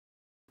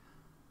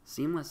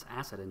Seamless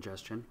asset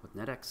ingestion with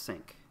NetX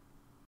Sync.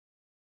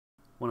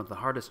 One of the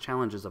hardest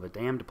challenges of a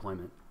DAM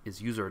deployment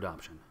is user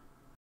adoption.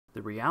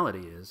 The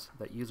reality is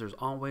that users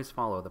always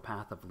follow the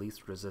path of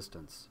least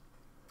resistance.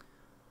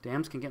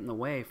 DAMs can get in the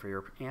way for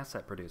your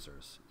asset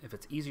producers. If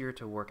it's easier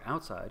to work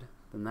outside,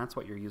 then that's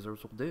what your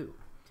users will do.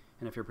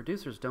 And if your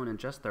producers don't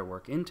ingest their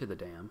work into the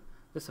DAM,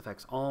 this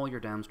affects all your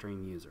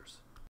downstream users.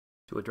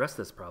 To address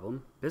this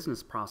problem,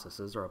 business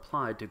processes are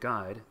applied to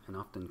guide and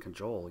often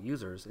cajole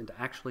users into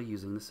actually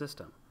using the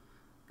system.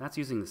 That's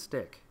using the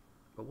stick,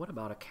 but what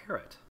about a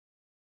carrot?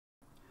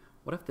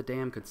 What if the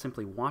DAM could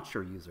simply watch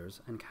your users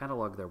and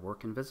catalog their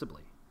work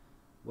invisibly?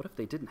 What if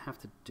they didn't have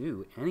to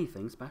do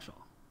anything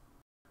special?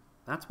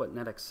 That's what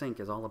NetX Sync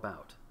is all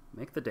about.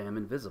 Make the DAM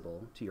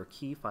invisible to your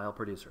key file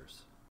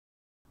producers.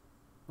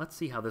 Let's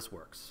see how this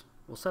works.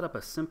 We'll set up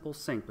a simple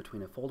sync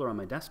between a folder on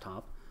my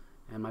desktop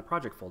and my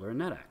project folder in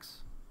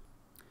NetX.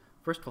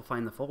 First, we'll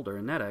find the folder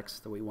in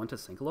NetX that we want to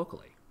sync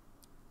locally.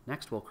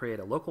 Next, we'll create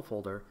a local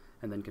folder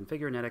and then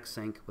configure NetX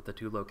Sync with the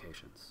two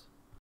locations.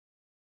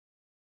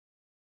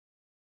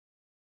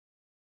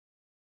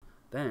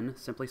 Then,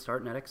 simply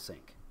start NetX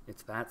Sync.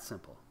 It's that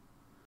simple.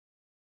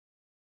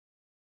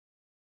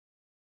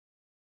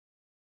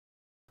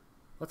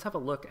 Let's have a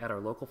look at our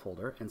local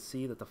folder and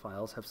see that the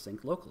files have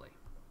synced locally.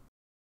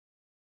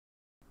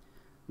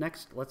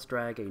 Next, let's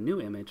drag a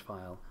new image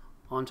file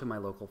onto my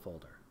local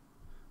folder.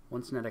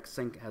 Once NetX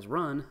Sync has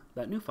run,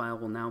 that new file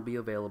will now be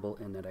available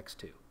in NetX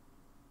 2.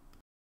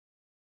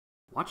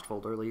 Watched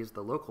folder leaves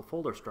the local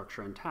folder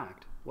structure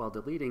intact while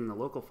deleting the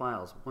local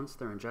files once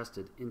they're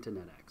ingested into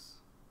NetX.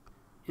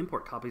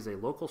 Import copies a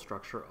local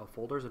structure of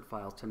folders and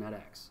files to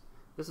NetX.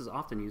 This is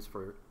often used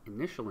for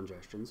initial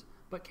ingestions,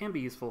 but can be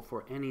useful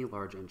for any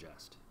large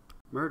ingest.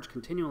 Merge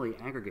continually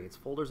aggregates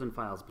folders and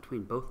files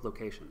between both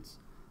locations.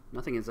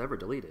 Nothing is ever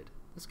deleted.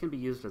 This can be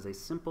used as a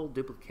simple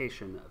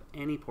duplication of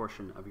any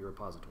portion of your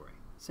repository.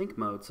 Sync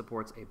mode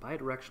supports a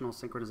bi-directional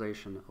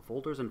synchronization of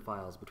folders and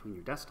files between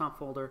your desktop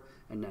folder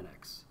and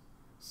NetX.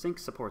 Sync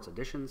supports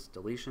additions,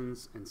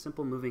 deletions, and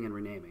simple moving and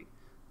renaming.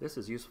 This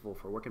is useful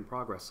for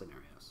work-in-progress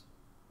scenarios.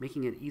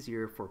 Making it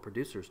easier for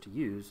producers to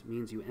use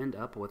means you end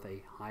up with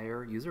a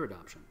higher user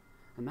adoption.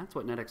 And that's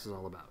what NetX is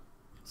all about.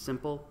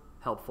 Simple,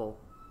 helpful,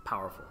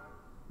 powerful.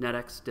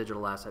 NetX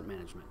Digital Asset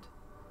Management.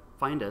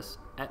 Find us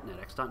at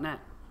netx.net.